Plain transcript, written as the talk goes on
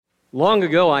Long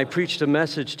ago, I preached a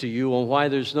message to you on why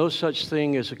there's no such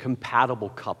thing as a compatible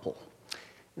couple.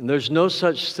 And there's no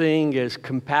such thing as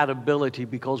compatibility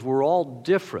because we're all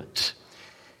different.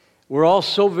 We're all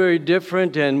so very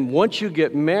different, and once you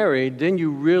get married, then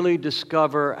you really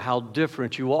discover how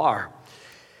different you are.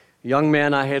 A young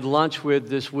man I had lunch with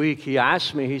this week, he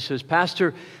asked me, he says,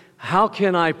 "Pastor, how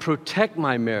can I protect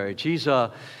my marriage?"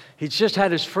 He's just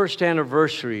had his first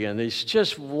anniversary, and he's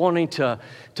just wanting to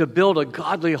build a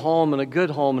godly home and a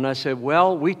good home. And I said,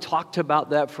 well, we talked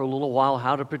about that for a little while,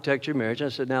 how to protect your marriage. I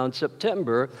said, now in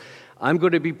September, I'm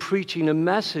going to be preaching a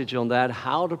message on that,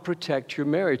 how to protect your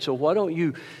marriage. So why don't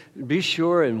you be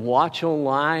sure and watch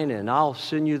online, and I'll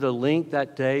send you the link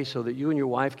that day so that you and your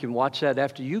wife can watch that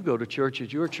after you go to church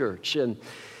at your church. And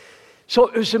so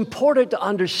it was important to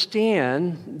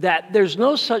understand that there's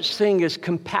no such thing as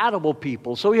compatible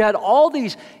people. So we had all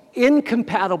these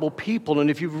incompatible people, and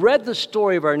if you've read the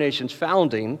story of our nation's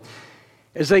founding,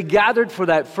 as they gathered for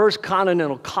that first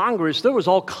Continental Congress, there was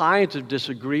all kinds of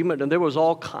disagreement, and there was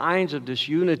all kinds of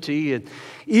disunity, and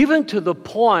even to the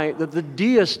point that the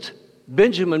deist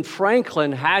Benjamin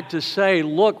Franklin had to say,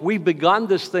 look, we've begun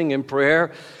this thing in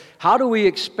prayer. How do we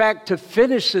expect to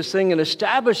finish this thing and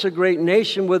establish a great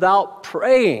nation without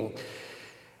praying?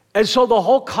 And so the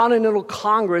whole Continental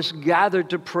Congress gathered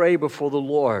to pray before the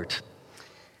Lord.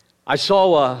 I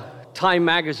saw a Time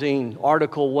magazine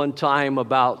article one time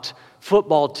about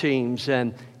football teams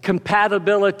and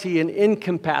compatibility and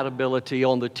incompatibility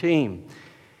on the team.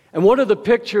 And one of the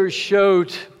pictures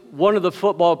showed one of the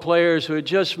football players who had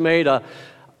just made a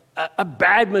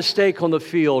bad mistake on the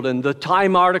field, and the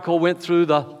Time article went through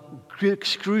the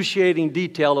excruciating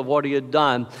detail of what he had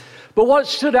done. But what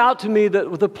stood out to me,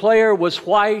 that the player was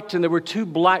white and there were two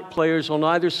black players on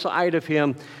either side of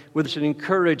him with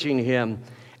encouraging him.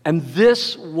 And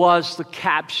this was the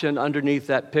caption underneath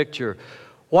that picture.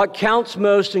 What counts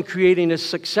most in creating a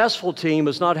successful team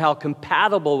is not how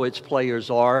compatible its players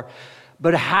are,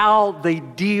 but how they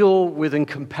deal with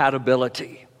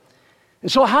incompatibility.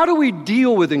 And so how do we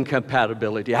deal with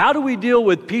incompatibility? How do we deal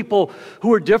with people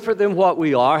who are different than what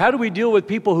we are? How do we deal with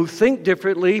people who think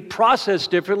differently, process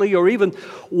differently, or even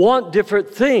want different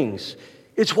things?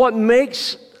 It's what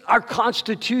makes our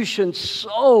Constitution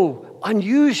so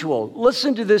unusual.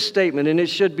 Listen to this statement, and it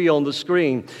should be on the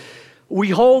screen. We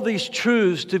hold these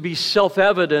truths to be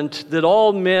self-evident, that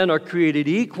all men are created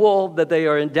equal, that they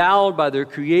are endowed by their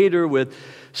Creator with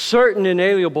certain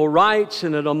inalienable rights,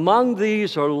 and that among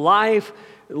these are life,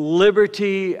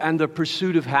 liberty, and the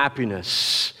pursuit of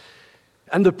happiness.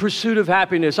 And the pursuit of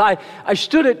happiness. I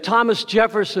stood at Thomas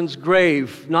Jefferson's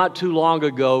grave not too long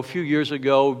ago, a few years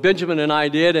ago. Benjamin and I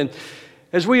did, and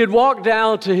as we had walked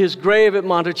down to his grave at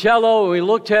Monticello, and we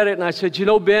looked at it, and I said, you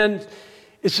know, Ben,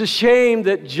 it's a shame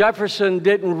that Jefferson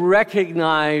didn't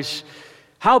recognize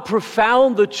how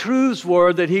profound the truths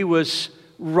were that he was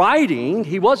writing.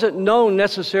 He wasn't known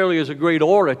necessarily as a great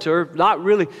orator. Not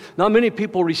many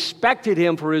people respected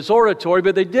him for his oratory,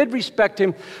 but they did respect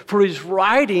him for his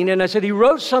writing. And I said, he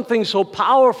wrote something so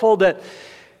powerful that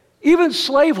even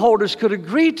slaveholders could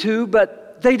agree to,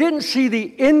 but they didn't see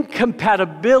the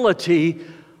incompatibility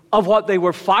of what they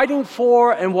were fighting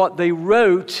for and what they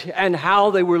wrote and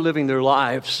how they were living their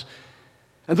lives.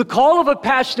 And the call of a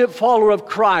passionate follower of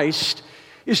Christ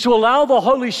is to allow the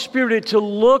Holy Spirit to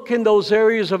look in those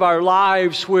areas of our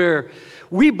lives where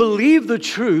we believe the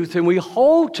truth and we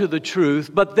hold to the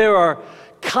truth, but there are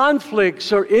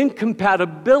conflicts or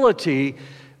incompatibility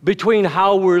between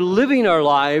how we're living our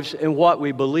lives and what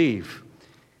we believe.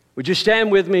 Would you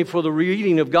stand with me for the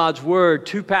reading of God's Word?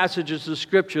 Two passages of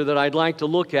Scripture that I'd like to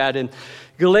look at. In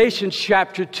Galatians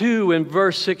chapter 2 and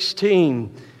verse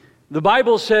 16, the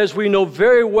Bible says, we know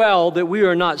very well that we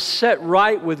are not set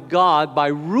right with God by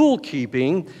rule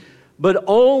keeping, but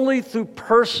only through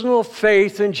personal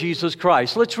faith in Jesus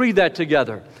Christ. Let's read that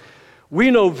together. We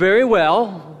know very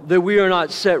well that we are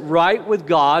not set right with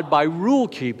God by rule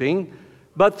keeping,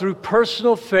 but through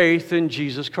personal faith in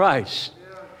Jesus Christ.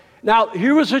 Now,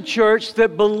 here was a church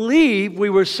that believed we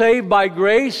were saved by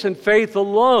grace and faith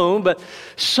alone, but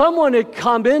someone had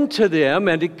come into them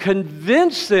and had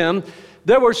convinced them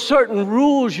there were certain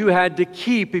rules you had to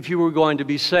keep if you were going to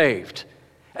be saved.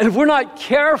 And if we're not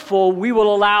careful, we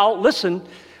will allow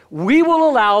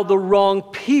the wrong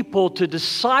people to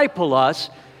disciple us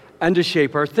and to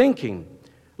shape our thinking.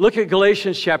 Look at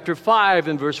Galatians chapter 5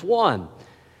 and verse 1.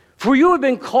 For you have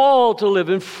been called to live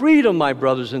in freedom, my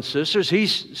brothers and sisters.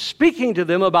 He's speaking to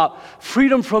them about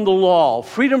freedom from the law,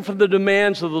 freedom from the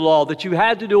demands of the law, that you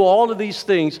had to do all of these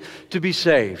things to be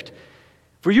saved.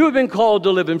 For you have been called to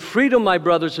live in freedom, my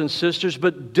brothers and sisters,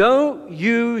 but don't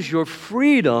use your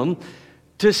freedom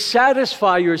to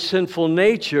satisfy your sinful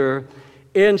nature.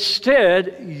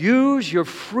 Instead, use your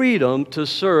freedom to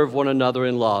serve one another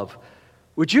in love.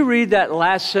 Would you read that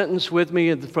last sentence with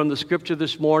me from the scripture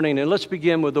this morning? And let's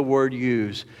begin with the word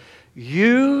use.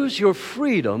 Use your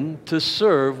freedom to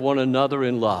serve one another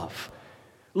in love.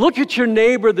 Look at your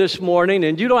neighbor this morning,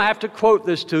 and you don't have to quote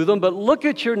this to them, but look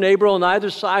at your neighbor on either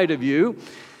side of you.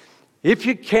 If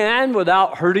you can,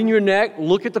 without hurting your neck,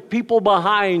 look at the people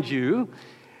behind you.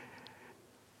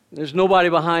 There's nobody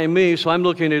behind me, so I'm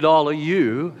looking at all of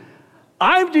you.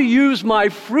 I'm to use my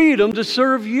freedom to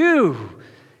serve you.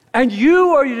 And you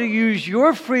are to use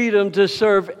your freedom to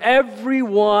serve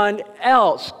everyone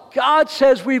else. God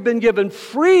says we've been given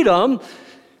freedom.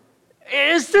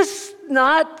 Is this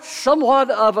not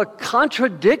somewhat of a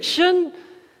contradiction?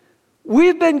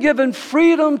 We've been given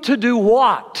freedom to do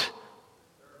what?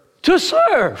 To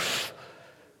serve.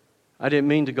 I didn't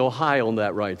mean to go high on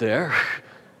that right there,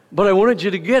 but I wanted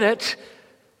you to get it.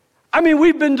 I mean,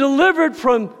 we've been delivered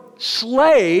from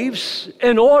slaves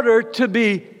in order to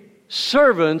be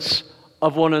servants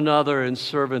of one another and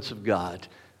servants of God.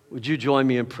 Would you join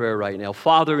me in prayer right now?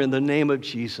 Father, in the name of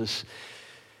Jesus,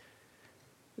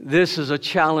 this is a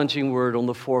challenging word on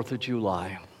the 4th of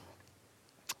July.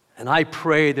 And I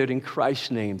pray that in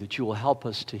Christ's name that you will help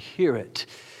us to hear it.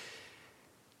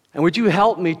 And would you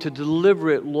help me to deliver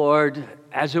it, Lord,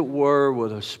 as it were,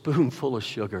 with a spoonful of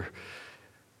sugar,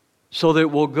 so that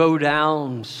it will go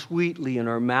down sweetly in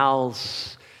our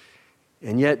mouths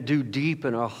and yet do deep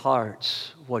in our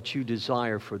hearts what you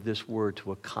desire for this word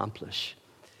to accomplish.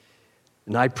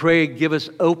 And I pray, give us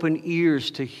open ears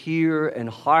to hear and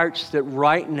hearts that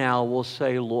right now will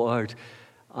say, Lord,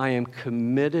 I am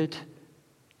committed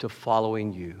to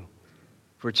following you.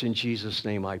 For it's in Jesus'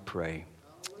 name I pray.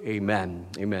 Amen,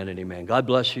 amen, and amen. God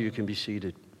bless you. You can be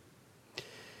seated.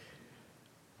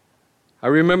 I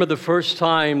remember the first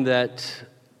time that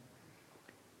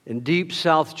in deep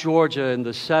South Georgia in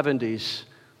the 70s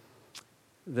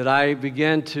that I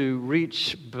began to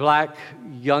reach black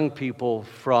young people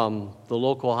from the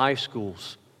local high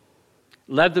schools,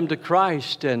 led them to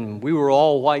Christ, and we were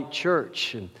all white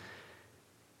church, and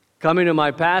coming to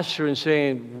my pastor and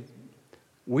saying,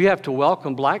 we have to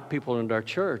welcome black people into our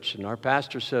church. And our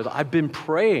pastor said, I've been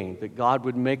praying that God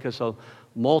would make us a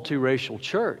multiracial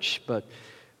church, but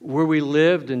where we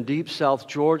lived in deep South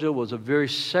Georgia was a very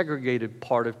segregated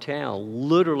part of town.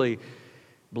 Literally,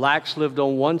 blacks lived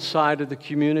on one side of the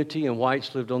community and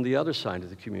whites lived on the other side of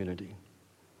the community.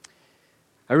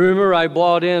 I remember I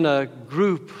brought in a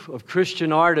group of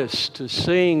Christian artists to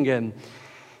sing, and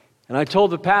I told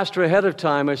the pastor ahead of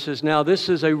time, I says, now this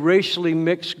is a racially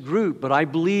mixed group, but I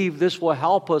believe this will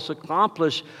help us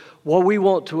accomplish what we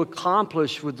want to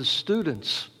accomplish with the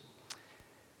students.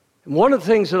 And one of the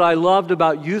things that I loved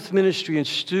about youth ministry and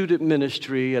student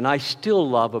ministry, and I still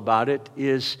love about it,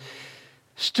 is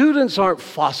students aren't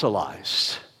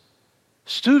fossilized.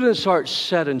 Students aren't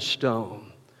set in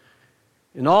stone.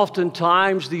 And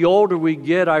oftentimes, the older we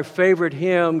get, our favorite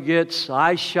hymn gets,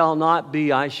 I shall not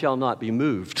be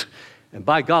moved. And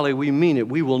by golly, we mean it,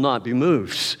 we will not be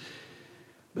moved.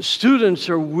 But students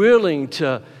are willing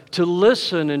to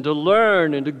listen and to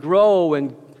learn and to grow,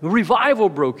 and revival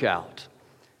broke out.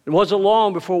 It wasn't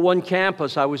long before one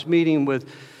campus I was meeting with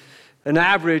an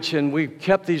average, and we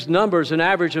kept these numbers, an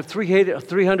average of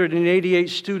 388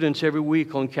 students every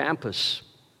week on campus.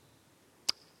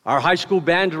 Our high school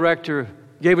band director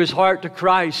gave his heart to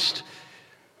Christ.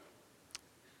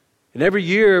 And every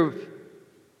year,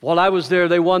 while I was there,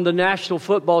 they won the National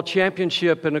Football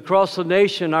Championship, and across the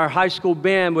nation, our high school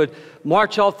band would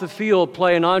march off the field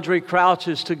playing Andre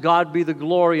Crouch's To God Be the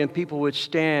Glory, and people would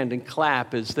stand and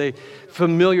clap as the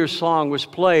familiar song was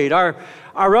played. Our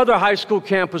other high school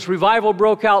campus, revival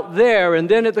broke out there, and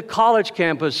then at the college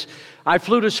campus, I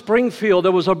flew to Springfield.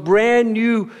 There was a brand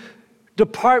new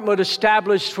department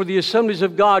established for the Assemblies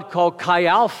of God called Chi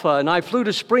Alpha, and I flew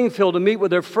to Springfield to meet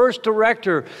with their first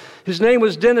director. His name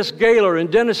was Dennis Gaylor, and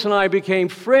Dennis and I became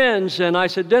friends, and I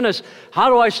said, Dennis, how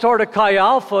do I start a Chi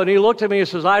Alpha? And he looked at me and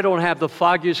says, I don't have the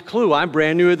foggiest clue. I'm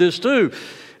brand new at this too.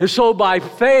 And so by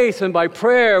faith and by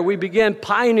prayer, we began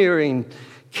pioneering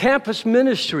campus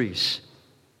ministries.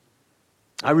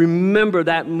 I remember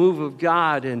that move of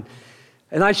God, and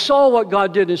I saw what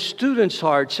God did in students'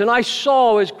 hearts, and I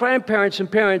saw as grandparents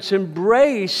and parents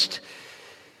embraced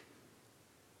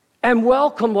and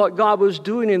welcomed what God was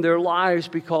doing in their lives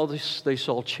because they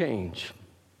saw change.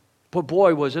 But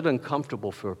boy, was it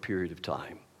uncomfortable for a period of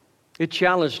time. It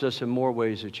challenged us in more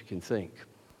ways that you can think.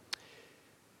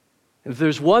 If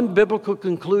there's one biblical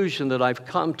conclusion that I've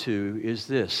come to, is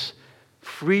this: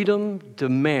 freedom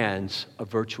demands a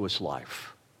virtuous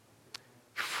life.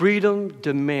 Freedom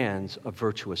demands a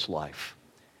virtuous life.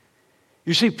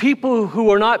 You see, people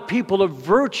who are not people of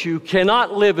virtue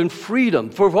cannot live in freedom.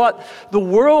 For what the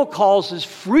world calls as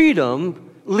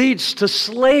freedom leads to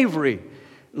slavery,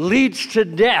 leads to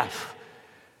death.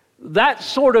 That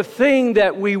sort of thing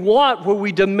that we want, where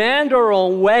we demand our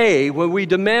own way, when we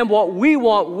demand what we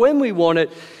want when we want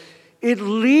it, it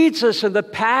leads us in the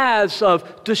paths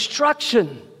of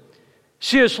destruction.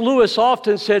 C.S. Lewis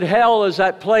often said hell is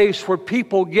that place where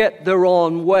people get their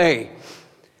own way.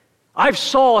 I've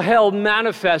saw hell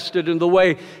manifested in the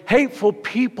way hateful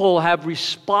people have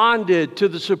responded to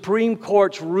the Supreme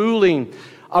Court's ruling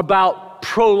about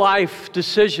pro-life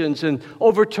decisions and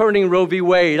overturning Roe v.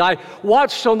 Wade. I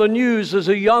watched on the news as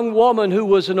a young woman who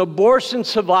was an abortion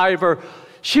survivor.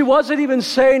 She wasn't even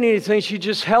saying anything. She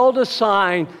just held a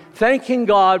sign thanking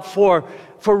God for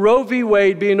Roe v.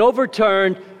 Wade being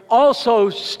overturned, also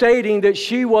stating that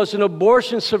she was an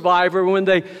abortion survivor. When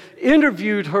they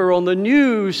interviewed her on the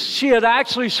news, she had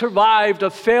actually survived a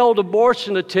failed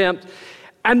abortion attempt.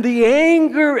 And the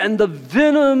anger and the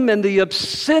venom and the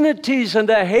obscenities and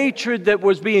the hatred that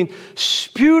was being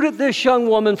spewed at this young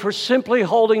woman for simply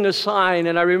holding a sign.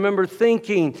 And I remember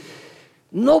thinking,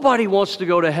 nobody wants to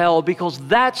go to hell, because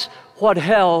that's what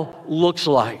hell looks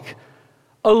like.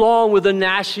 Along with the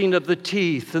gnashing of the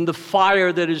teeth and the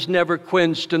fire that is never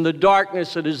quenched and the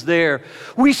darkness that is there.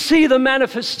 We see the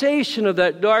manifestation of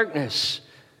that darkness.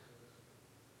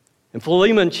 In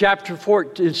Philemon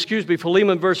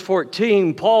Philemon verse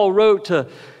 14, Paul wrote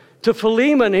to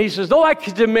Philemon, he says, though I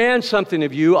could demand something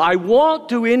of you, I won't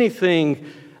do anything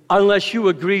unless you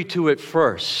agree to it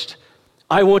first.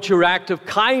 I want your act of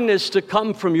kindness to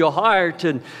come from your heart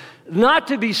and not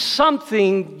to be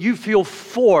something you feel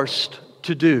forced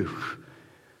to do.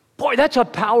 Boy, that's a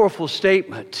powerful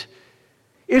statement.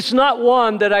 It's not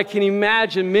one that I can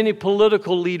imagine many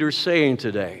political leaders saying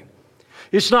today.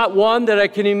 It's not one that I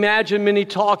can imagine many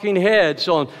talking heads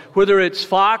on whether it's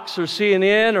Fox or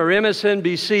CNN or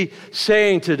MSNBC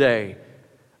saying today.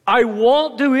 I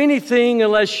won't do anything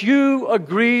unless you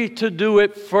agree to do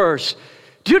it first.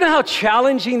 Do you know how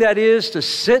challenging that is, to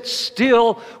sit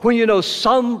still when you know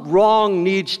some wrong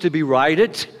needs to be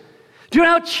righted? Do you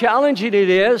know how challenging it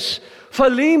is?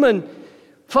 Philemon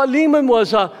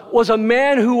was a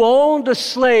man who owned a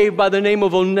slave by the name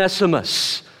of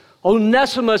Onesimus.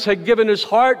 Onesimus had given his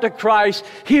heart to Christ.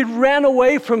 He had ran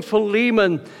away from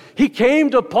Philemon. He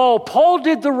came to Paul. Paul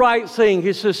did the right thing.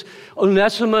 He says,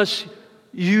 Onesimus,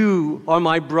 you are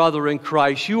my brother in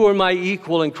Christ. You are my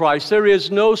equal in Christ. There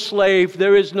is no slave.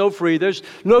 There is no free. There's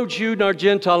no Jew nor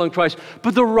Gentile in Christ.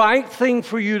 But the right thing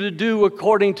for you to do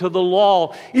according to the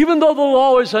law, even though the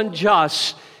law is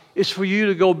unjust, is for you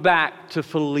to go back to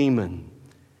Philemon.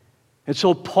 And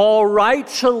so Paul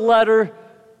writes a letter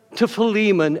to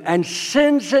Philemon and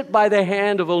sends it by the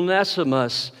hand of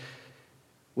Onesimus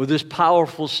with this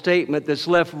powerful statement that's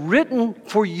left written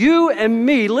for you and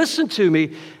me. Listen to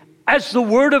me. As the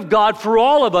word of God for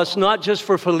all of us, not just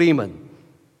for Philemon.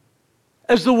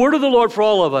 As the word of the Lord for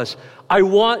all of us, I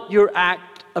want your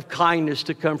act of kindness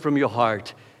to come from your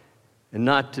heart and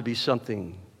not to be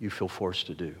something you feel forced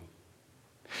to do.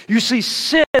 You see,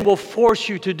 sin will force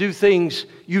you to do things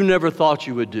you never thought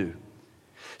you would do.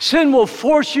 Sin will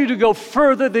force you to go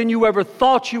further than you ever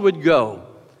thought you would go.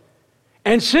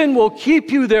 And sin will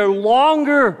keep you there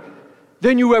longer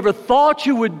than you ever thought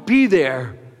you would be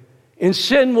there. And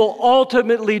sin will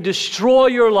ultimately destroy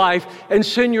your life and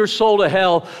send your soul to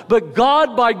hell. But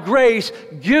God, by grace,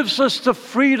 gives us the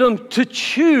freedom to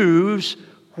choose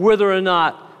whether or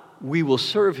not we will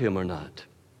serve Him or not.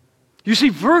 You see,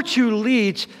 virtue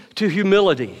leads to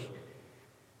humility.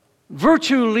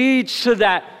 Virtue leads to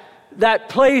that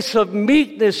place of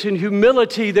meekness and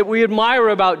humility that we admire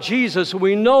about Jesus. And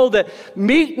we know that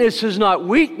meekness is not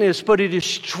weakness, but it is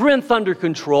strength under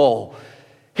control.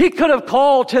 He could have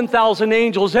called 10,000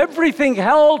 angels, everything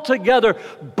held together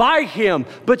by Him,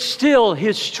 but still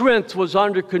His strength was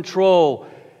under control.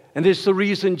 And it's the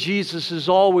reason Jesus is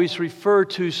always referred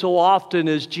to so often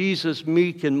as Jesus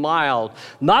meek and mild.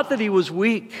 Not that He was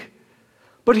weak,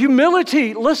 but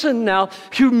humility, listen now,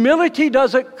 humility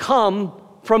doesn't come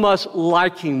from us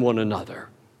liking one another.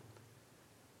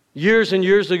 Years and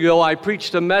years ago, I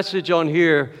preached a message on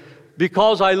here,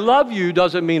 because I love you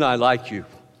doesn't mean I like you.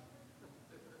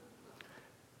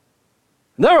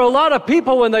 There are a lot of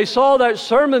people, when they saw that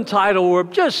sermon title, were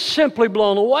just simply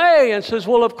blown away and says,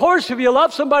 well, of course, if you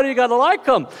love somebody, you got to like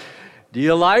them. Do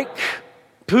you like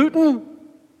Putin?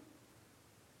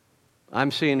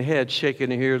 I'm seeing heads shaking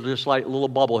here just like little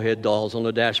bobblehead dolls on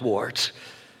the dashboards.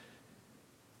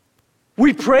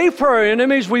 We pray for our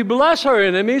enemies, we bless our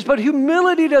enemies, but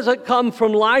humility doesn't come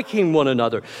from liking one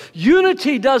another.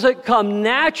 Unity doesn't come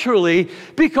naturally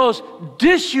because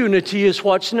disunity is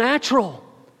what's natural.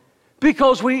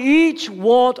 Because we each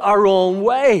want our own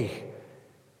way.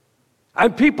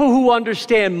 And people who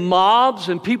understand mobs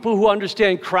and people who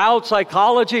understand crowd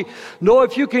psychology know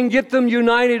if you can get them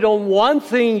united on one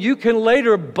thing, you can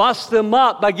later bust them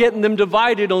up by getting them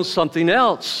divided on something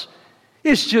else.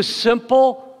 It's just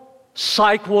simple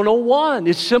Psych 101.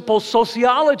 It's simple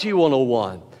sociology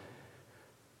 101.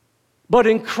 But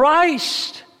in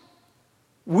Christ,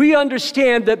 we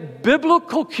understand that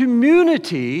biblical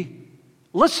community,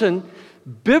 listen,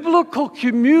 biblical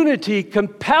community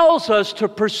compels us to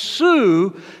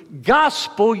pursue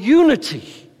gospel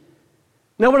unity.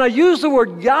 Now, when I use the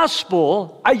word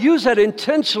gospel, I use that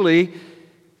intentionally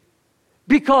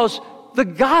because the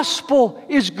gospel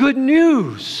is good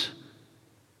news.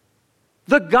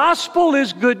 The gospel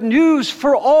is good news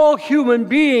for all human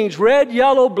beings, red,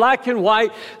 yellow, black, and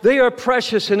white. They are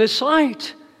precious in His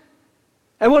sight.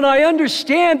 And when I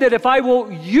understand that if I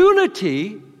want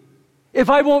unity, if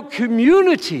I want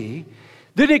community,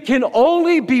 then it can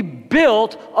only be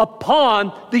built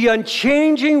upon the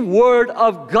unchanging Word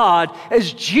of God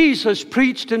as Jesus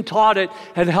preached and taught it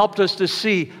and helped us to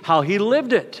see how He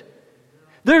lived it.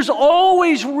 There's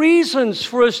always reasons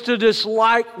for us to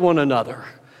dislike one another.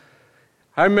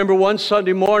 I remember one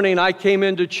Sunday morning I came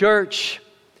into church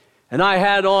and I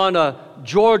had on a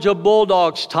Georgia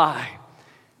Bulldogs tie.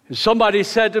 And somebody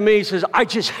said to me, he says, "I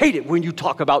just hate it when you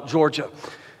talk about Georgia."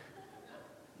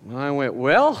 And I went,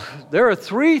 well, there are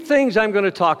three things I'm going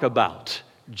to talk about: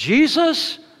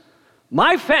 Jesus,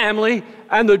 my family,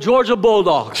 and the Georgia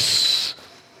Bulldogs.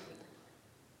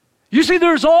 You see,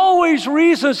 there's always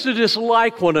reasons to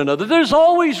dislike one another. There's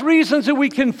always reasons that we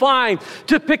can find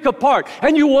to pick apart.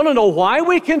 And you want to know why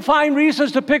we can find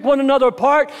reasons to pick one another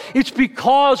apart? It's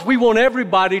because we want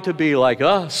everybody to be like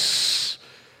us.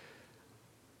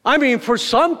 I mean, for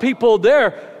some people,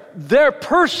 their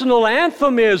personal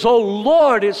anthem is, "Oh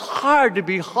Lord, it's hard to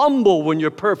be humble when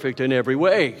you're perfect in every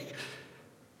way."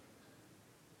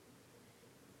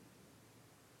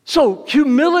 So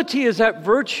humility is that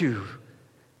virtue.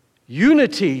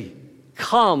 Unity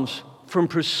comes from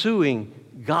pursuing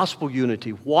gospel unity.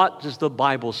 What does the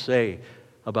Bible say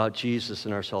about Jesus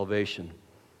and our salvation?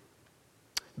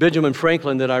 Benjamin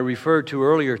Franklin, that I referred to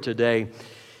earlier today,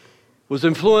 was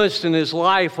influenced in his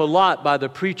life a lot by the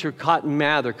preacher Cotton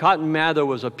Mather. Cotton Mather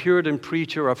was a Puritan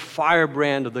preacher, a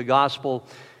firebrand of the gospel.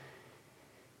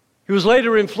 He was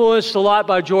later influenced a lot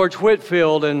by George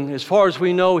Whitefield, and as far as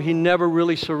we know, he never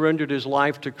really surrendered his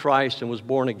life to Christ and was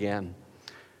born again.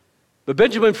 But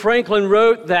Benjamin Franklin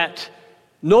wrote that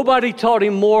nobody taught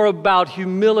him more about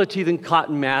humility than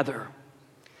Cotton Mather.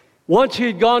 Once he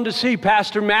had gone to see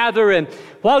Pastor Mather, and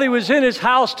while he was in his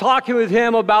house talking with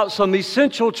him about some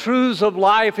essential truths of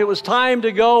life, it was time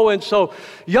to go. And so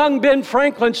young Ben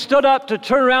Franklin stood up to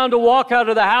turn around to walk out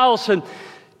of the house, and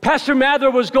Pastor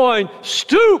Mather was going,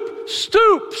 "Stoop,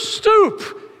 stoop, stoop."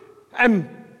 And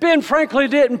Ben Franklin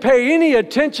didn't pay any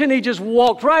attention. He just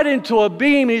walked right into a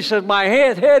beam. He said, my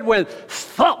head went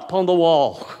thump on the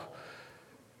wall.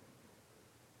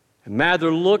 And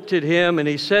Mather looked at him and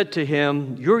he said to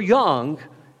him, "You're young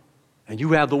and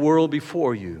you have the world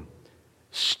before you.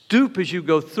 Stoop as you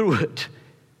go through it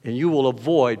and you will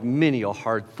avoid many a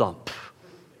hard thump."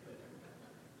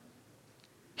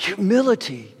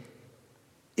 Humility,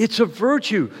 it's a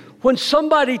virtue. When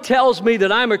somebody tells me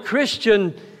that I'm a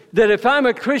Christian, that if I'm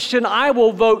a Christian, I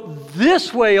will vote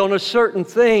this way on a certain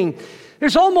thing,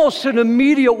 there's almost an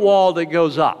immediate wall that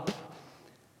goes up.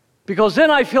 Because then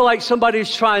I feel like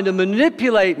somebody's trying to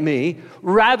manipulate me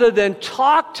rather than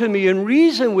talk to me and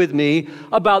reason with me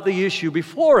about the issue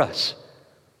before us.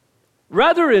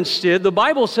 Rather instead, the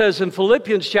Bible says in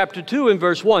Philippians chapter 2 and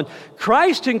verse 1,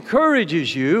 Christ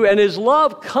encourages you and His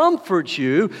love comforts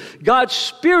you. God's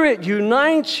Spirit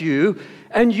unites you,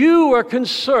 and you are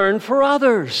concerned for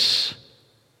others.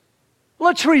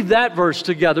 Let's read that verse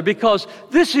together, because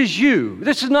this is you.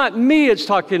 This is not me it's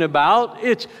talking about.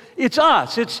 It's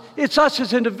us. It's us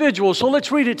as individuals. So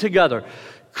let's read it together.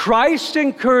 Christ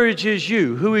encourages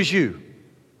you. Who is you?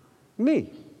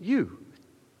 Me. You.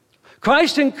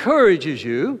 Christ encourages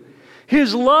you.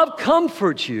 His love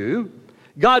comforts you.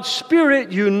 God's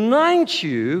Spirit unites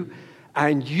you,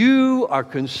 and you are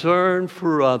concerned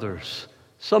for others.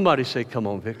 Somebody say, "Come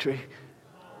on, Victory."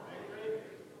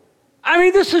 I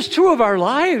mean, this is true of our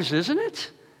lives, isn't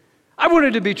it? I want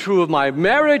it to be true of my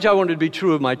marriage. I want it to be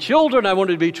true of my children. I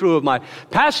want it to be true of my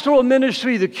pastoral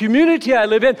ministry, the community I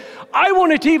live in. I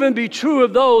want it to even be true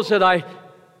of those that I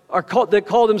that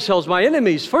call themselves my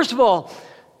enemies. First of all,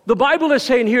 the Bible is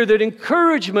saying here that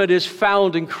encouragement is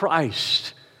found in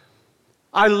Christ.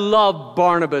 I love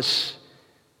Barnabas.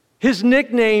 His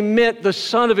nickname meant the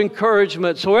son of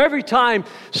encouragement. So every time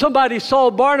somebody saw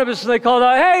Barnabas, they called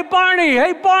out, "Hey, Barney,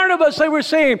 hey, Barnabas," they were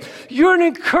saying, "You're an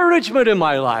encouragement in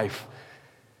my life."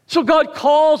 So God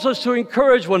calls us to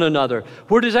encourage one another.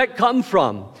 Where does that come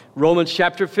from? Romans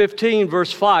chapter 15,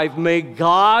 verse 5. May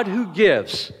God who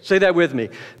gives, say that with me.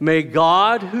 May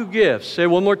God who gives, say it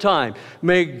one more time.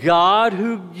 May God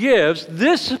who gives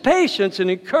this patience and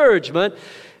encouragement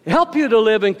help you to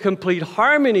live in complete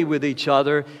harmony with each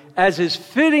other as is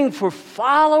fitting for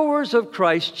followers of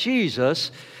Christ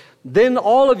Jesus. Then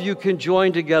all of you can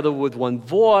join together with one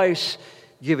voice,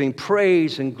 giving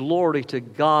praise and glory to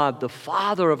God, the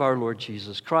Father of our Lord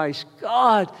Jesus Christ.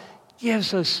 God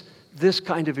gives us this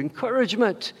kind of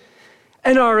encouragement.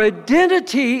 And our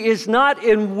identity is not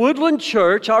in Woodland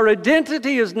Church. Our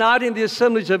identity is not in the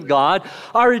Assemblies of God.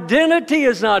 Our identity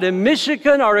is not in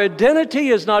Michigan. Our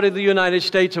identity is not in the United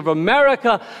States of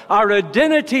America. Our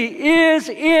identity is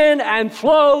in and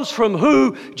flows from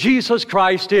who Jesus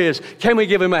Christ is. Can we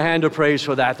give him a hand of praise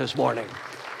for that this morning?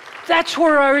 That's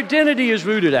where our identity is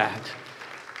rooted at.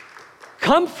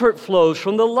 Comfort flows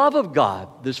from the love of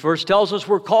God. This verse tells us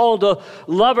we're called to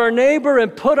love our neighbor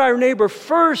and put our neighbor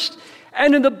first,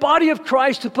 and in the body of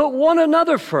Christ to put one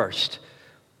another first.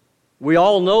 We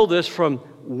all know this from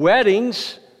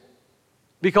weddings,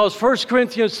 because 1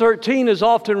 Corinthians 13 is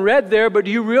often read there, but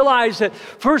do you realize that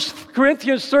 1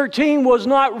 Corinthians 13 was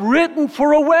not written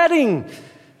for a wedding?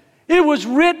 It was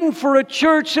written for a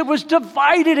church that was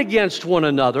divided against one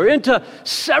another into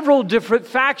several different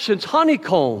factions,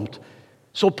 honeycombed.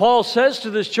 So Paul says to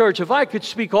this church, if I could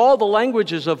speak all the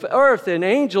languages of earth and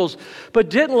angels, but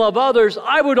didn't love others,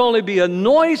 I would only be a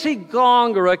noisy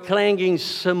gong or a clanging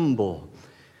cymbal.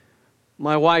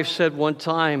 My wife said one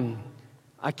time,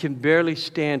 I can barely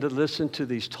stand to listen to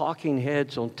these talking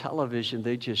heads on television.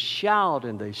 They just shout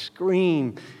and they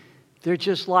scream. They're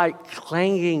just like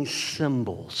clanging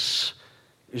cymbals.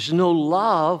 There's no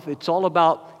love. It's all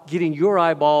about getting your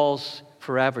eyeballs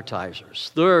for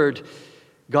advertisers. Third,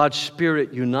 God's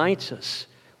Spirit unites us.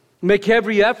 Make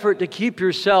every effort to keep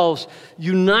yourselves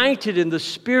united in the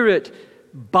Spirit,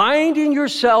 binding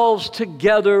yourselves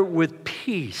together with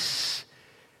peace.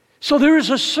 So there is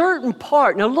a certain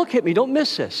part. Now look at me, don't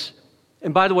miss this.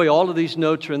 And by the way, all of these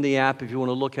notes are in the app if you want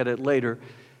to look at it later.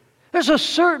 There's a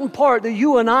certain part that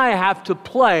you and I have to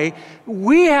play.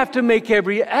 We have to make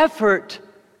every effort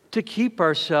to keep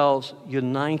ourselves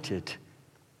united.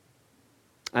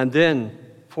 And then,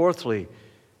 fourthly,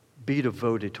 be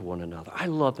devoted to one another. I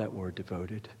love that word,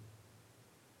 devoted.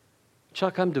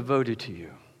 Chuck, I'm devoted to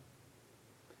you.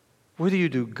 Whether you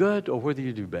do good or whether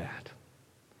you do bad.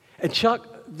 And Chuck,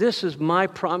 this is my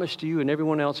promise to you and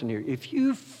everyone else in here. If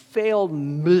you fail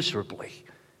miserably,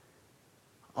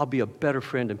 I'll be a better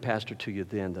friend and pastor to you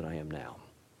then than I am now.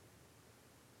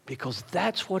 Because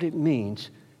that's what it means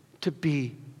to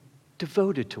be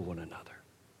devoted to one another.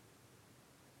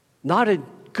 Not in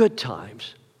good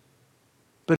times,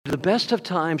 but in the best of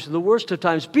times and the worst of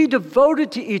times. Be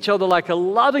devoted to each other like a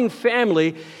loving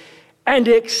family and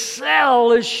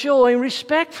excel as showing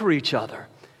respect for each other.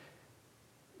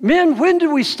 Men, when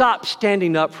do we stop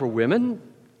standing up for women?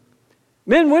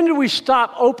 Men, when do we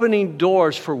stop opening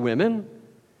doors for women?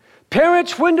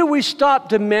 Parents, when do we stop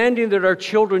demanding that our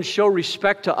children show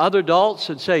respect to other adults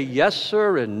and say yes,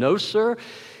 sir, and no, sir?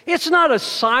 It's not a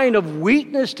sign of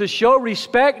weakness to show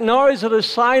respect, nor is it a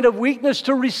sign of weakness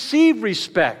to receive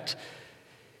respect.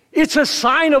 It's a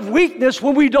sign of weakness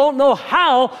when we don't know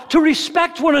how to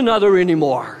respect one another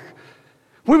anymore.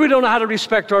 When we don't know how to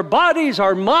respect our bodies,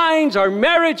 our minds, our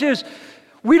marriages.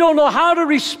 We don't know how to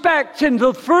respect, and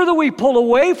the further we pull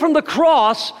away from the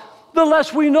cross, the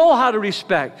less we know how to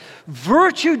respect.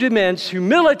 Virtue demands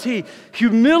humility.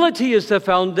 Humility is the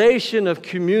foundation of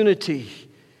community.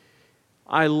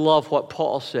 I love what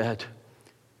Paul said.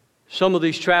 Some of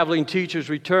these traveling teachers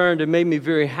returned and made me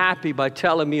very happy by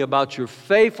telling me about your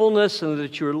faithfulness and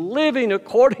that you're living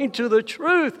according to the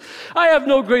truth. I have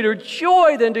no greater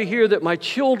joy than to hear that my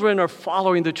children are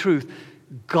following the truth.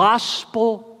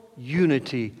 Gospel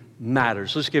unity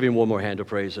matters. Let's give him one more hand of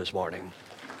praise this morning.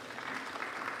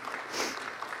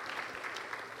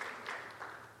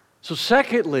 So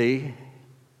secondly,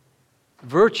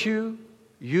 virtue,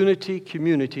 unity,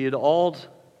 community, it all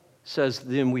says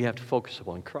then we have to focus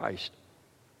upon Christ.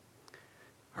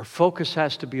 Our focus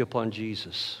has to be upon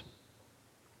Jesus.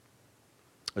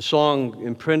 A song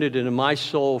imprinted into my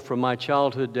soul from my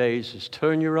childhood days is,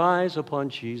 turn your eyes upon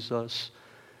Jesus,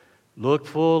 look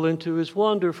full into his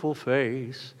wonderful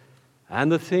face,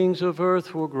 and the things of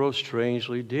earth will grow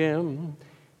strangely dim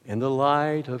in the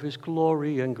light of His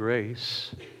glory and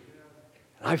grace.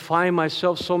 I find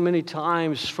myself so many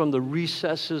times from the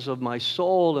recesses of my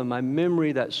soul and my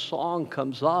memory, that song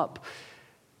comes up,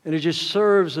 and it just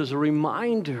serves as a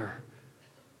reminder.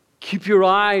 Keep your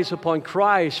eyes upon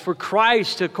Christ, for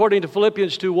Christ, according to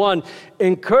Philippians 2:1,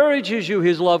 encourages you,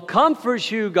 His love comforts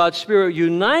you, God's Spirit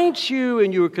unites you,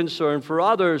 and you are concerned for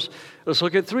others. Let's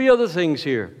look at three other things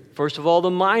here. First of all, the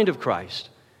mind of Christ.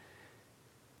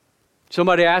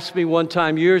 Somebody asked me one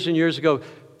time years and years ago,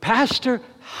 Pastor,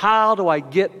 how do I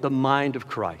get the mind of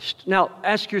Christ? Now,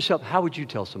 ask yourself, how would you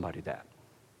tell somebody that?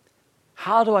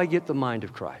 How do I get the mind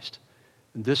of Christ?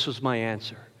 And this was my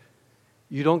answer.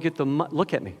 You don't get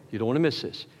look at me, you don't want to miss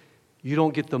this. You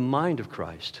don't get the mind of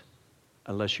Christ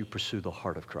unless you pursue the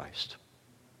heart of Christ.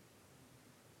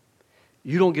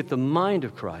 You don't get the mind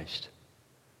of Christ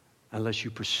unless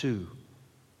you pursue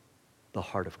the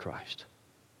heart of Christ.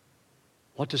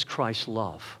 What does Christ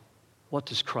love? What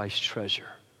does Christ treasure?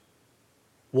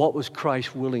 What was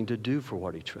Christ willing to do for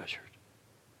what He treasured?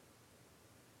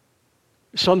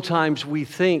 Sometimes we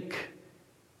think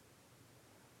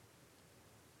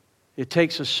it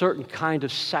takes a certain kind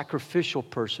of sacrificial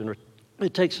person, or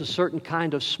it takes a certain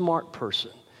kind of smart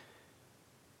person.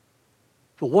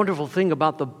 The wonderful thing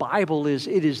about the Bible is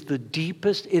it is the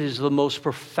deepest, it is the most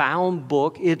profound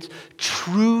book. Its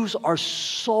truths are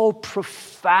so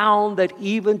profound that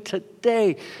even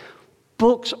today,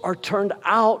 books are turned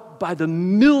out by the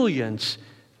millions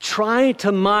trying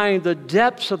to mine the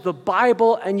depths of the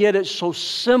Bible, and yet it's so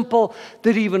simple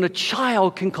that even a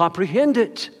child can comprehend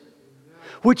it.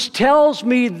 Which tells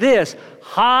me this: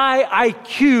 high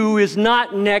IQ is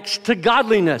not next to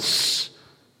godliness.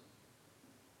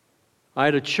 I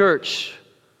had a church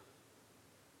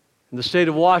in the state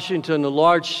of Washington, a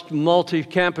large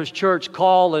multi-campus church,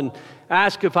 call and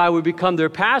ask if I would become their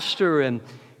pastor. And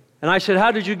I said,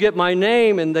 how did you get my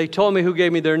name? And they told me who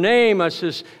gave me their name. I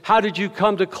says, how did you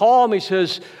come to call me? He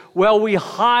says, well, we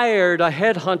hired a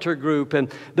headhunter group,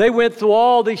 and they went through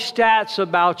all these stats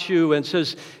about you and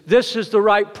says, this is the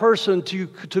right person to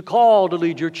call to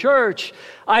lead your church.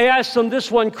 I asked them this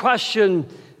one question.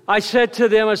 I said to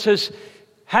them, I says,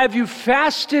 have you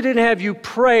fasted and have you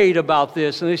prayed about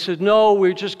this? And they said, no,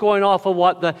 we're just going off of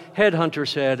what the headhunter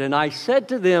said. And I said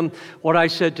to them what I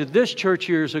said to this church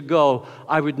years ago: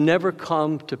 I would never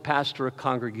come to pastor a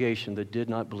congregation that did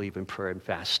not believe in prayer and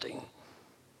fasting.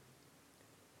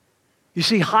 You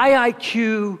see, high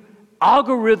IQ,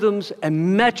 algorithms,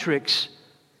 and metrics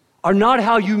are not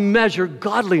how you measure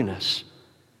godliness.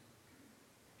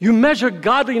 You measure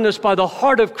godliness by the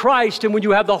heart of Christ, and when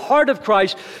you have the heart of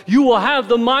Christ, you will have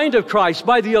the mind of Christ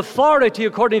by the authority,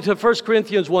 according to 1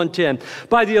 Corinthians 1:10,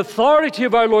 by the authority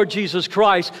of our Lord Jesus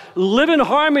Christ. Live in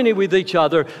harmony with each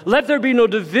other. Let there be no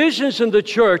divisions in the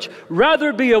church.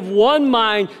 Rather be of one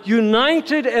mind,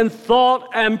 united in thought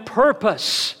and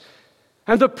purpose.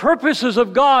 And the purposes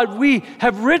of God, we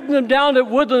have written them down at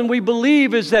Woodland. We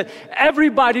believe is that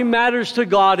everybody matters to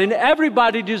God, and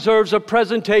everybody deserves a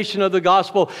presentation of the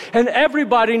gospel, and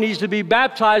everybody needs to be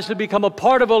baptized to become a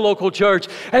part of a local church,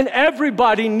 and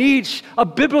everybody needs a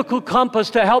biblical compass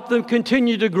to help them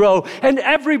continue to grow, and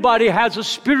everybody has a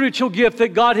spiritual gift that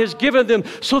God has given them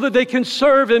so that they can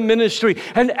serve in ministry,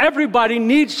 and everybody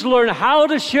needs to learn how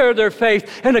to share their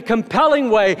faith in a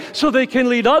compelling way so they can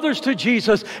lead others to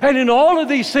Jesus. And in all of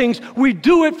these things, we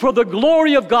do it for the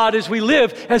glory of God as we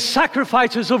live as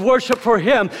sacrifices of worship for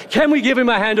Him. Can we give Him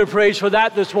a hand of praise for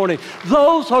that this morning?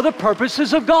 Those are the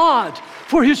purposes of God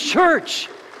for His church.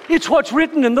 It's what's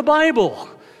written in the Bible.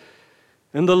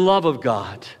 And the love of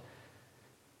God.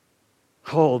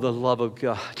 Oh, the love of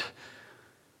God.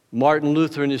 Martin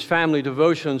Luther in his family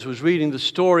devotions was reading the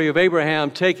story of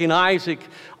Abraham taking Isaac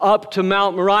up to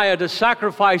Mount Moriah to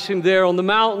sacrifice him there on the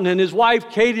mountain. And his wife,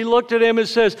 Katie, looked at him and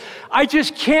says, I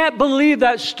just can't believe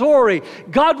that story.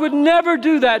 God would never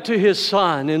do that to His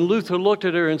son. And Luther looked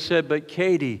at her and said, but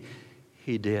Katie,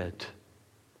 He did.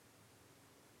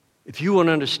 If you want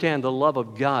to understand the love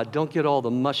of God, don't get all the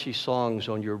mushy songs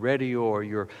on your radio or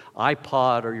your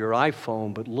iPod or your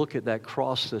iPhone, but look at that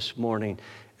cross this morning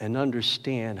and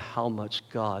understand how much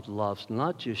God loves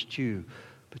not just you,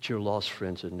 but your lost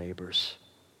friends and neighbors.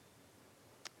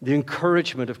 The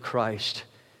encouragement of Christ.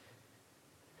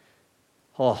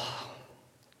 Oh,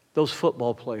 those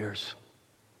football players.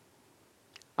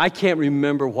 I can't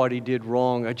remember what he did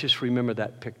wrong. I just remember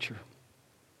that picture.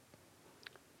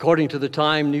 According to the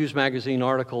Time News Magazine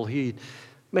article, he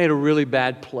made a really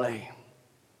bad play.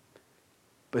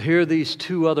 But here are these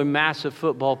two other massive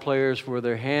football players with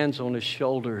their hands on his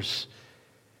shoulders.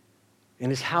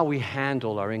 And it's how we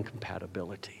handle our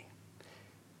incompatibility.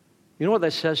 You know what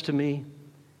that says to me?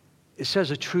 It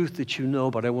says a truth that you know,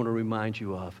 but I want to remind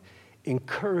you of.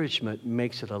 Encouragement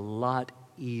makes it a lot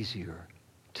easier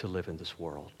to live in this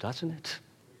world, doesn't it?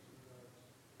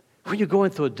 When you're going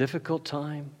through a difficult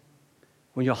time,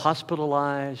 when you're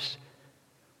hospitalized,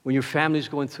 when your family's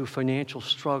going through financial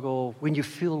struggle, when you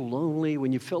feel lonely,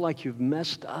 when you feel like you've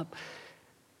messed up,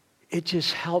 it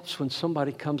just helps when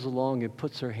somebody comes along and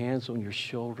puts their hands on your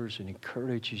shoulders and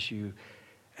encourages you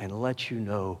and lets you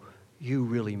know you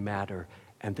really matter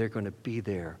and they're going to be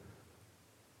there.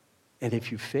 And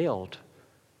if you failed,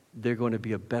 they're going to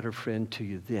be a better friend to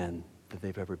you then than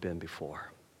they've ever been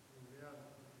before.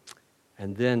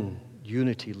 And then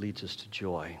unity leads us to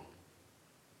joy.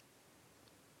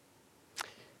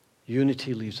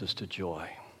 Unity leads us to joy.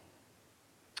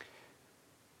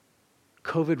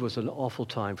 COVID was an awful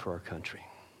time for our country.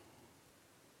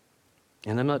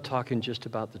 And I'm not talking just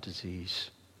about the disease.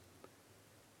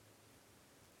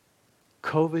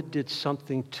 COVID did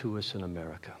something to us in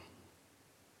America.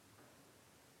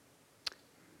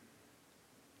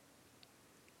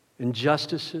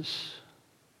 Injustices,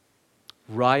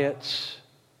 riots,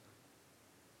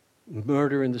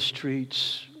 murder in the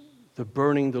streets, the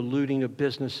burning, the looting of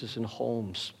businesses and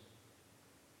homes.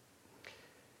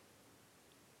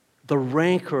 The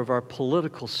rancor of our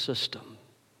political system,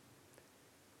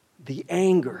 the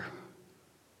anger.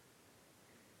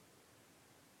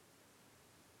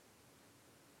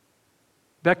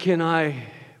 Becky and I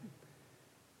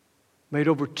made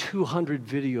over 200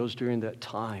 videos during that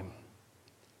time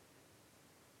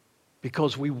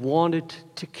because we wanted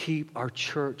to keep our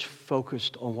church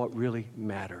focused on what really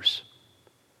matters.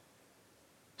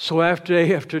 So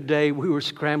after day, we were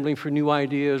scrambling for new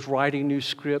ideas, writing new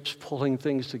scripts, pulling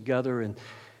things together and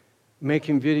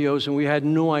making videos, and we had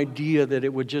no idea that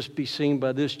it would just be seen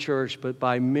by this church, but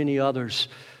by many others.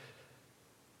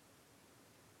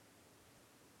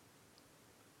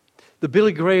 The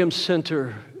Billy Graham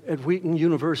Center at Wheaton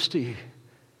University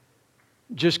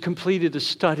just completed a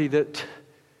study that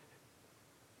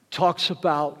talks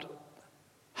about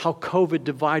how COVID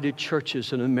divided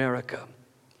churches in America.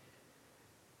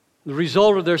 The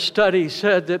result of their study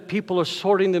said that people are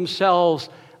sorting themselves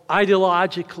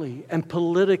ideologically and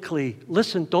politically.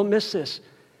 Listen, don't miss this.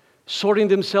 Sorting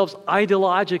themselves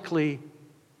ideologically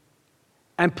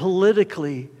and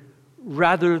politically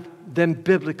rather than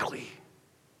biblically.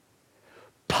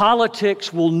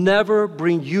 Politics will never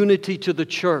bring unity to the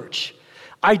church.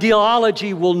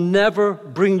 Ideology will never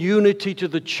bring unity to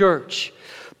the church.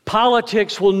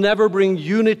 Politics will never bring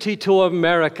unity to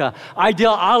America.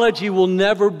 Ideology will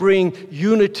never bring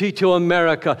unity to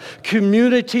America.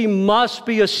 Community must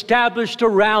be established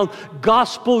around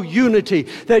gospel unity,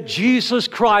 that Jesus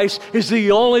Christ is the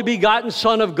only begotten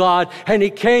Son of God, and He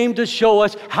came to show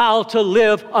us how to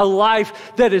live a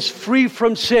life that is free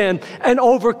from sin and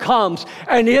overcomes.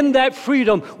 And in that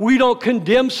freedom, we don't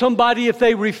condemn somebody if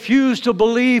they refuse to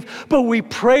believe, but we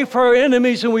pray for our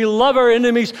enemies and we love our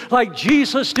enemies like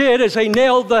Jesus did as they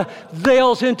nailed the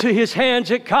nails into His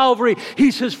hands at Calvary.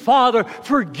 He says, Father,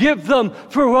 forgive them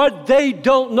for what they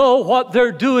don't know what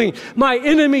they're doing. My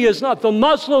enemy is not the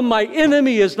Muslim. My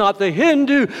enemy is not the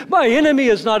Hindu. My enemy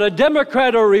is not a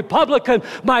Democrat or a Republican.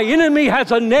 My enemy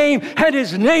has a name, and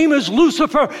his name is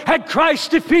Lucifer. And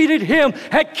Christ defeated him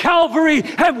at Calvary,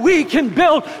 and we can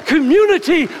build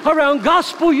community around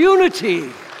gospel unity.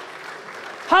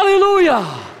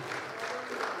 Hallelujah.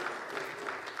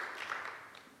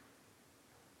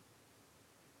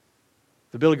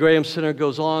 The Billy Graham Center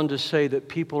goes on to say that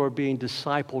people are being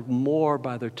discipled more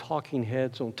by their talking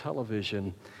heads on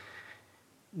television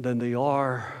than they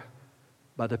are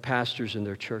by the pastors in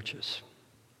their churches.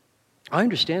 I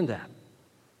understand that.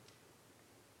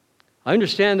 I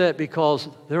understand that because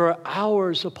there are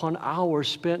hours upon hours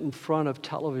spent in front of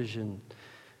television.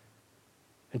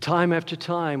 And time after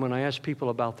time, when I ask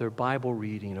people about their Bible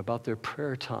reading, about their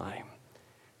prayer time,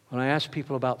 when I ask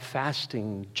people about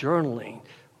fasting, journaling,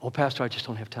 oh, Pastor, I just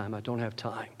don't have time. I don't have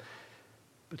time.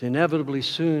 But inevitably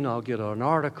soon I'll get an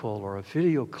article or a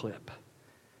video clip.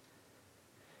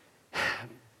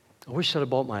 I wish I'd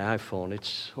bought my iPhone.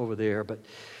 It's over there. But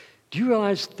do you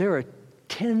realize there are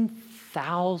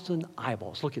 10,000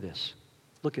 eyeballs? Look at this.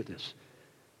 Look at this.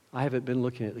 I haven't been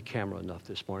looking at the camera enough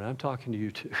this morning. I'm talking to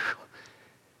you too.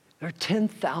 There are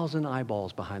 10,000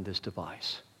 eyeballs behind this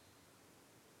device.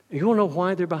 You want to know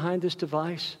why they're behind this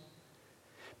device?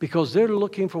 Because they're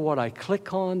looking for what I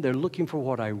click on, they're looking for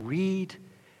what I read,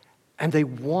 and they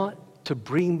want to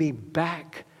bring me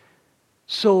back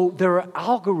So there are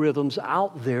algorithms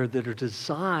out there that are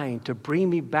designed to bring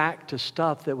me back to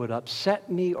stuff that would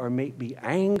upset me or make me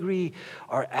angry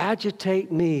or agitate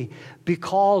me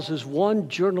because, as one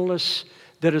journalist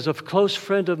that is a close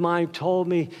friend of mine told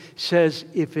me, says,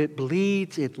 if it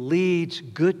bleeds, it leads.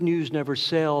 Good news never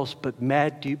sells, but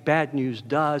bad news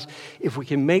does. If we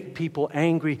can make people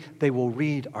angry, they will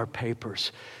read our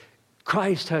papers.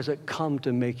 Christ hasn't come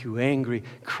to make you angry.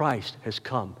 Christ has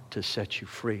come to set you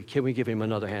free. Can we give him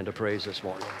another hand of praise this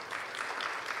morning?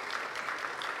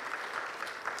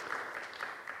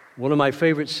 One of my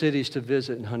favorite cities to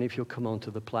visit, and honey, if you'll come onto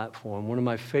the platform, one of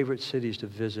my favorite cities to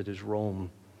visit is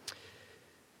Rome.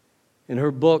 In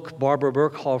her book, Barbara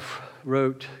Burkhoff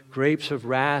wrote, Grapes of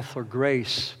Wrath or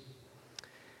Grace.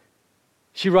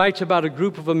 She writes about a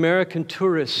group of American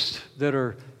tourists that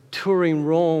are touring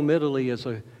Rome, Italy as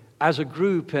a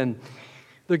group, and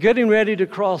they're getting ready to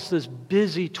cross this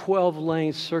busy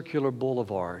 12-lane circular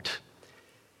boulevard.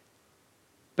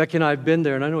 Becky and I have been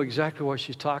there, and I know exactly what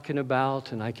she's talking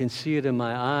about, and I can see it in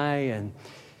my eye, and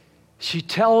she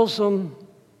tells them,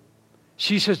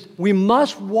 she says, we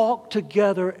must walk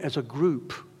together as a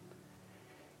group.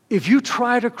 If you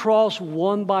try to cross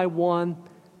one by one,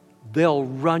 they'll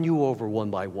run you over one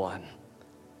by one.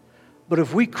 But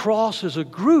if we cross as a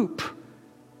group,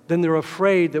 then they're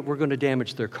afraid that we're going to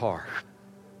damage their car.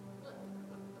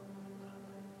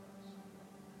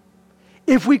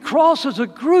 If we cross as a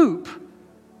group,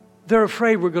 they're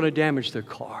afraid we're going to damage their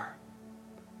car.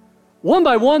 One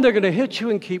by one, they're going to hit you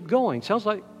and keep going. Sounds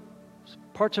like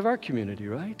parts of our community,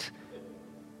 right?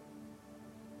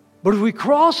 But if we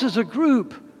cross as a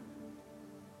group,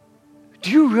 do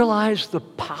you realize the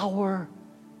power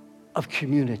of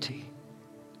community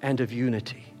and of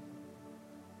unity?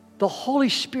 The Holy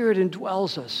Spirit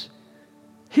indwells us.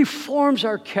 He forms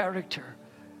our character.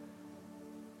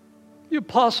 The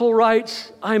apostle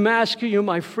writes, I'm asking you,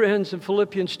 my friends, in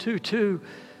Philippians 2:2,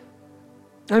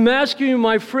 I'm asking you,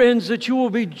 my friends, that you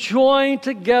will be joined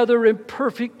together in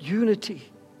perfect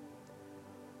unity.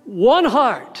 One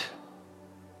heart,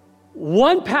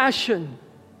 one passion,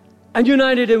 and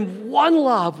united in one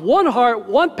love. One heart,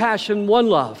 one passion, one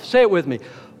love. Say it with me.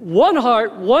 One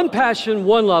heart, one passion,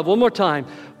 one love. One more time.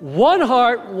 One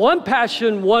heart, one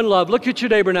passion, one love. Look at your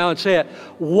neighbor now and say it.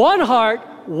 One heart,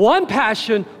 one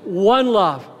passion, one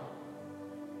love.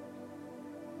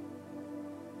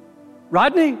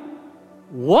 Rodney?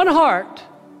 One heart,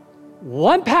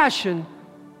 one passion,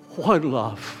 one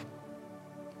love.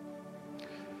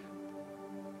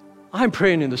 I'm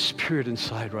praying in the Spirit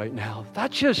inside right now.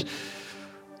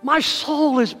 My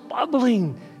soul is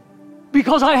bubbling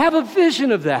because I have a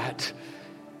vision of that.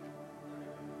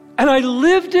 And I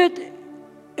lived it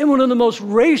in one of the most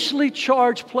racially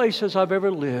charged places I've ever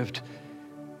lived,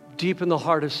 deep in the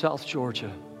heart of South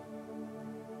Georgia.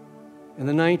 In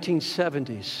the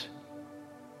 1970s,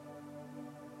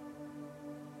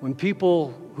 when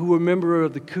people who were members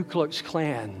of the Ku Klux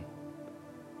Klan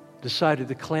decided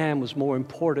the Klan was more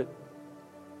important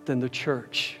than the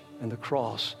church and the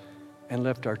cross and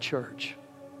left our church.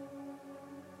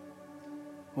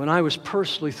 When I was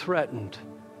personally threatened,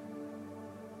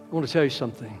 I want to tell you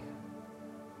something.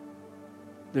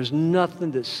 There's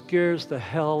nothing that scares the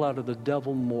hell out of the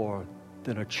devil more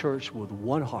than a church with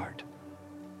one heart,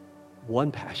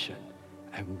 one passion,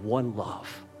 and one love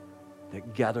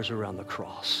that gathers around the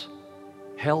cross.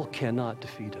 Hell cannot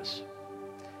defeat us.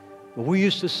 When we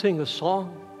used to sing a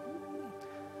song,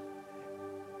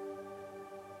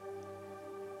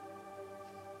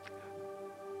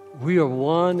 we are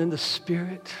one in the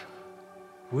Spirit,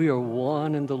 we are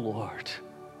one in the Lord.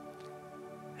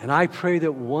 And I pray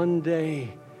that one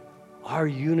day our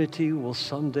unity will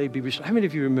someday be restored. How many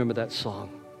of you remember that song?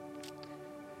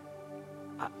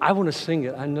 I want to sing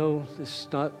it. I know this is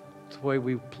not the way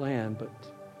we planned, but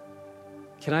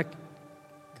can I?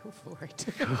 Go for it.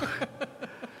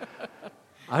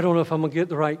 I don't know if I'm going to get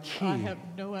the right key. I have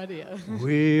no idea.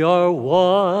 We are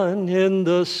one in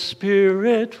the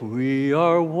Spirit. We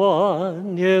are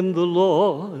one in the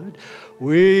Lord.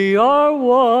 We are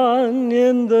one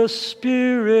in the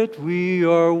Spirit. We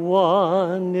are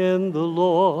one in the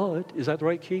Lord. Is that the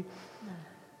right key?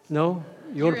 No?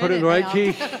 You want to put it in the right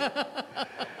key?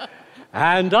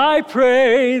 And I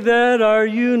pray that our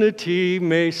unity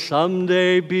may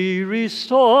someday be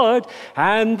restored,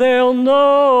 and they'll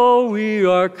know we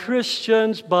are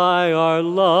Christians by our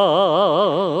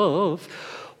love.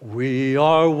 We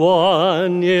are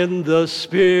one in the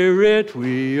Spirit,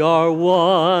 we are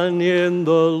one in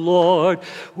the Lord.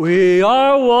 We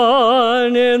are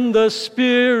one in the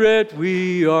Spirit,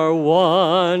 we are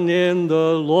one in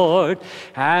the Lord.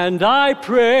 And I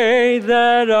pray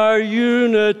that our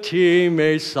unity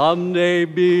may someday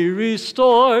be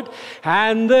restored,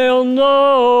 and they'll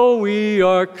know we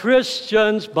are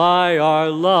Christians by our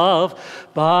love.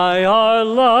 By our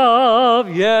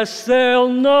love, yes, they'll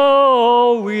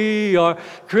know we are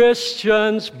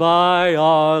Christians by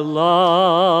our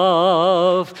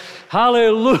love.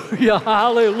 Hallelujah,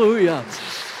 hallelujah.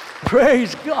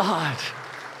 Praise God.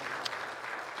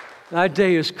 That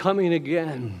day is coming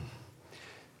again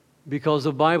because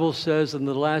the Bible says in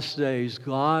the last days,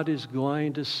 God is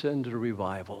going to send a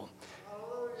revival.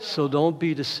 So don't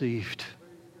be deceived.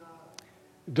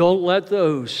 Don't let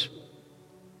those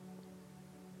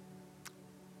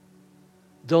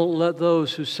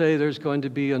who say there's going to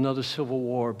be another civil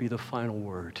war be the final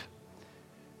word.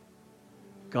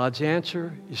 God's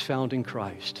answer is found in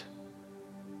Christ.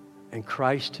 And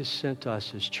Christ has sent us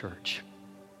His church.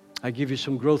 I give you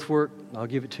some growth work. I'll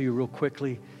give it to you real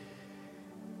quickly.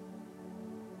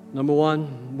 Number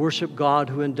one, worship God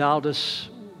who endowed us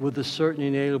with the certain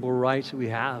inalienable rights that we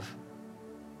have.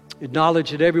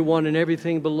 Acknowledge that everyone and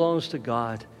everything belongs to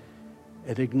God.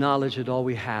 And acknowledge that all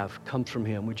we have comes from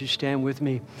Him. Would you stand with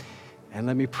me and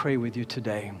let me pray with you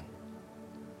today?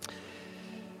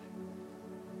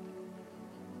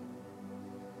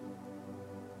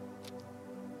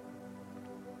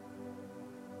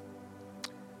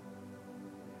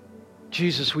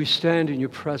 Jesus, we stand in your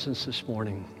presence this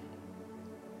morning.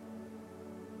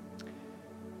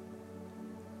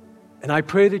 And I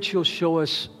pray that you'll show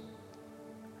us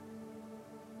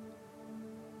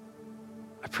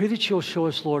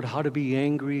Lord, how to be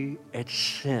angry at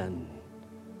sin,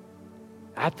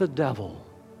 at the devil,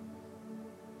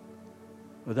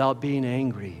 without being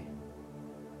angry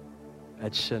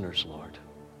at sinners, Lord.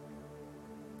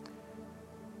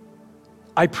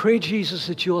 I pray, Jesus,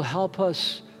 that you'll help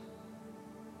us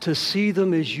to see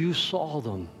them as you saw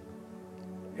them,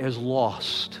 as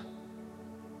lost,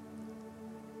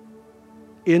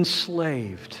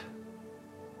 enslaved,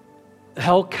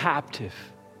 held captive,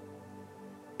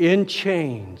 in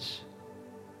chains,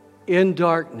 in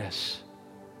darkness.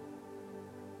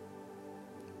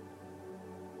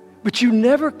 But you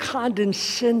never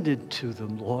condescended to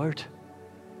them, Lord.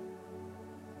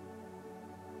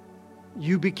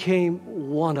 You became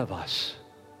one of us.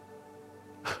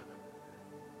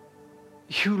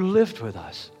 You lived with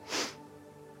us.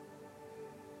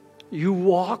 You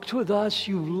walked with us.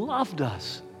 You loved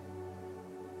us.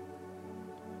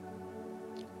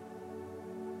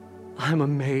 I'm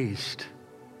amazed.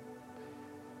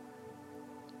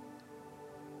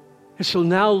 And so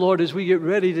now, Lord, as we get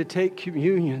ready to take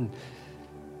communion,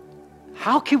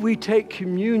 how can we take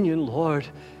communion, Lord,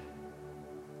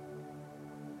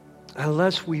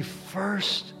 unless we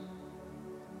first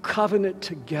covenant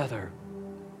together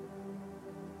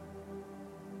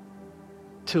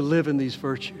to live in these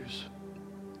virtues,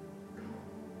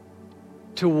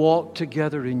 to walk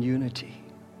together in unity,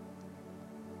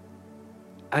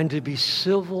 and to be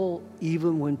civil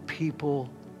even when people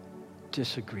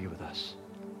disagree with us.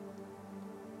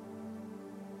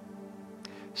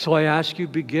 So I ask you,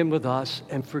 begin with us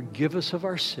and forgive us of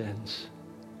our sins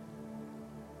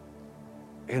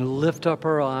and lift up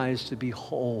our eyes to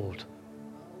behold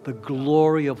the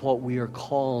glory of what we are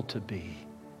called to be,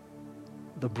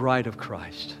 the bride of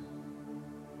Christ,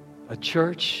 a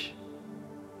church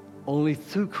only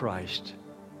through Christ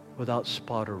without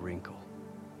spot or wrinkle.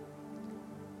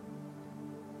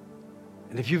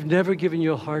 And if you've never given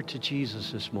your heart to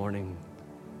Jesus this morning,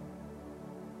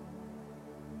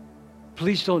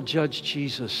 please don't judge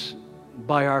Jesus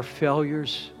by our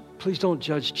failures. Please don't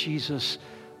judge Jesus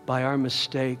by our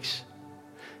mistakes.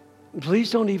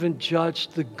 Please don't even judge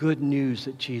the good news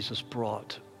that Jesus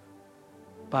brought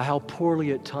by how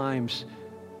poorly at times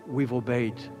we've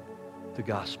obeyed the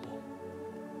gospel.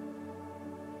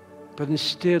 But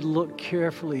instead look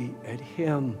carefully at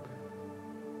Him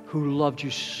who loved you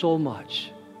so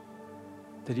much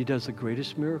that He does the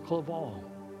greatest miracle of all.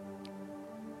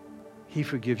 He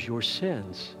forgives your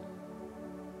sins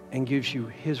and gives you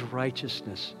His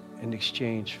righteousness in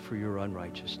exchange for your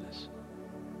unrighteousness.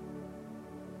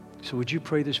 So would you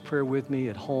pray this prayer with me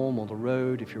at home, on the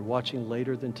road, if you're watching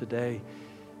later than today,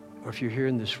 or if you're here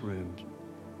in this room?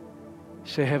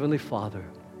 Say, Heavenly Father,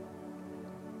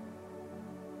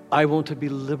 I want to be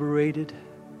liberated,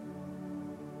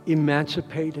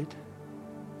 emancipated,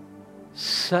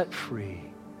 set free,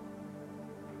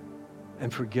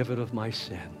 and forgiven of my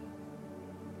sin.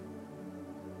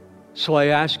 So I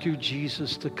ask you,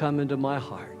 Jesus, to come into my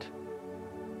heart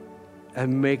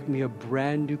and make me a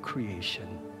brand new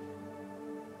creation.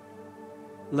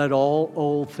 Let all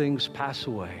old things pass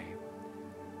away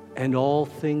and all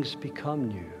things become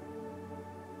new.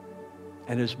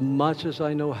 And as much as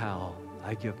I know how,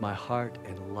 I give my heart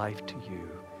and life to you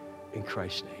in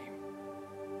Christ's name.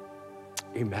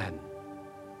 Amen.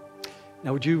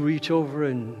 Now, would you reach over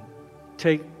and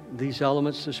take these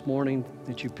elements this morning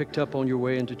that you picked up on your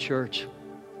way into church?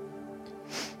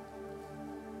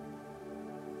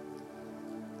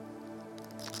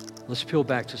 Let's peel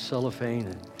back to cellophane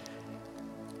and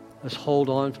let's hold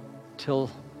on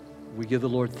till we give the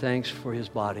Lord thanks for his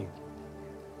body.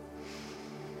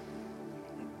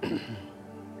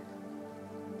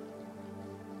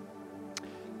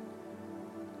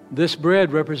 This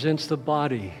bread represents the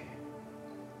body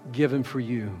given for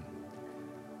you.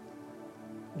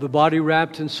 The body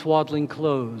wrapped in swaddling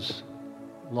clothes,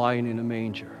 lying in a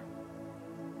manger.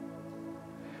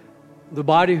 The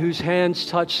body whose hands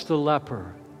touched the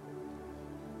leper.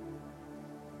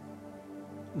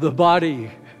 The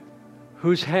body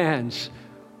whose hands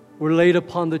were laid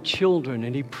upon the children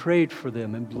and he prayed for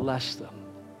them and blessed them.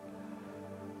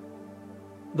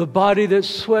 The body that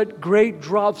sweat great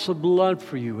drops of blood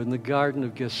for you in the Garden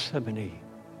of Gethsemane.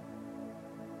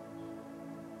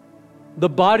 The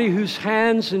body whose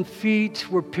hands and feet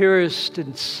were pierced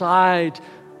and side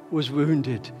was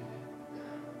wounded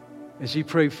as he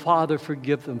prayed, Father,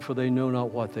 forgive them, for they know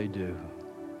not what they do.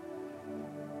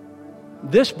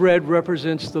 This bread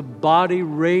represents the body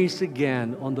raised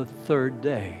again on the third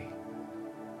day.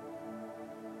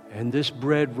 And this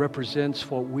bread represents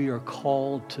what we are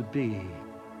called to be,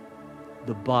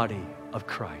 the body of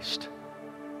Christ.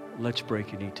 Let's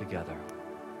break and eat together.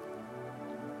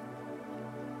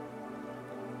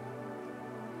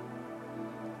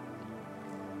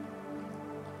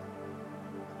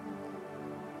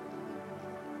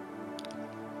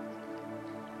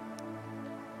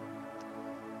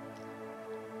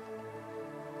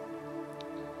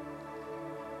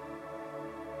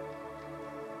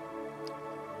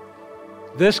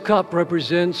 This cup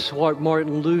represents what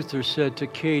Martin Luther said to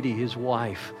Katie, his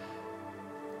wife.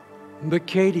 But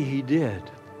Katie, he did.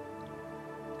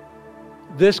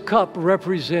 This cup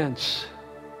represents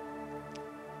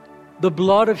the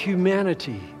blood of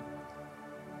humanity,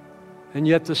 and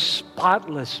yet the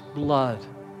spotless blood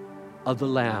of the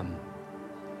Lamb.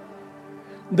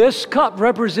 This cup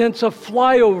represents a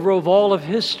flyover of all of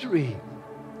history.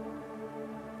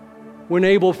 When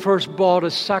Abel first brought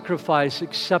a sacrifice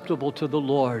acceptable to the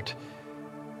Lord.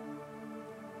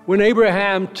 When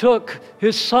Abraham took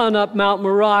his son up Mount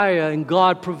Moriah and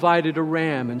God provided a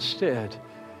ram instead.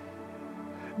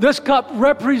 This cup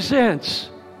represents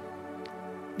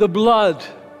the blood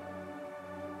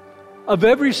of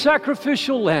every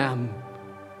sacrificial lamb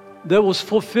that was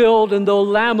fulfilled in the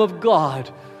Lamb of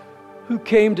God who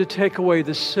came to take away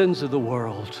the sins of the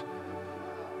world.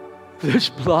 This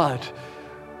blood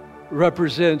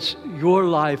represents your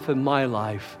life and my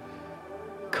life,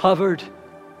 covered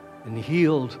and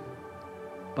healed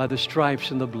by the stripes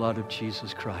and the blood of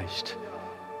Jesus Christ.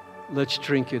 Let's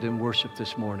drink it and worship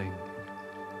this morning.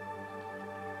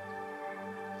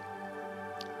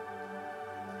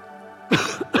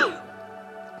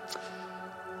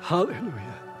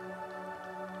 Hallelujah.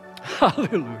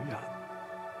 Hallelujah.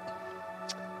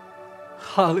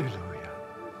 Hallelujah.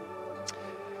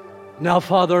 Now,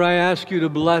 Father, I ask you to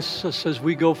bless us as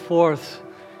we go forth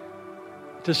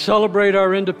to celebrate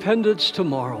our independence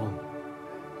tomorrow.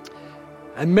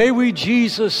 And may we,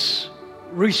 Jesus,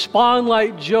 respond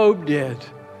like Job did,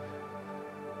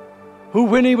 who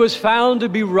when he was found to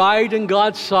be right in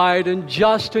God's sight and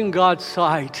just in God's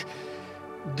sight,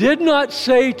 did not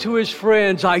say to his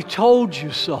friends, I told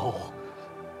you so,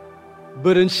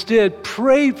 but instead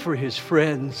prayed for his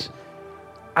friends,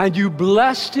 and you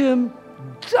blessed him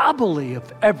doubly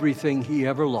of everything he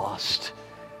ever lost.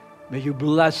 May you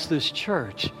bless this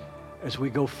church as we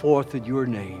go forth in your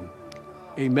name.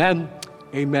 Amen,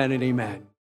 amen, and amen.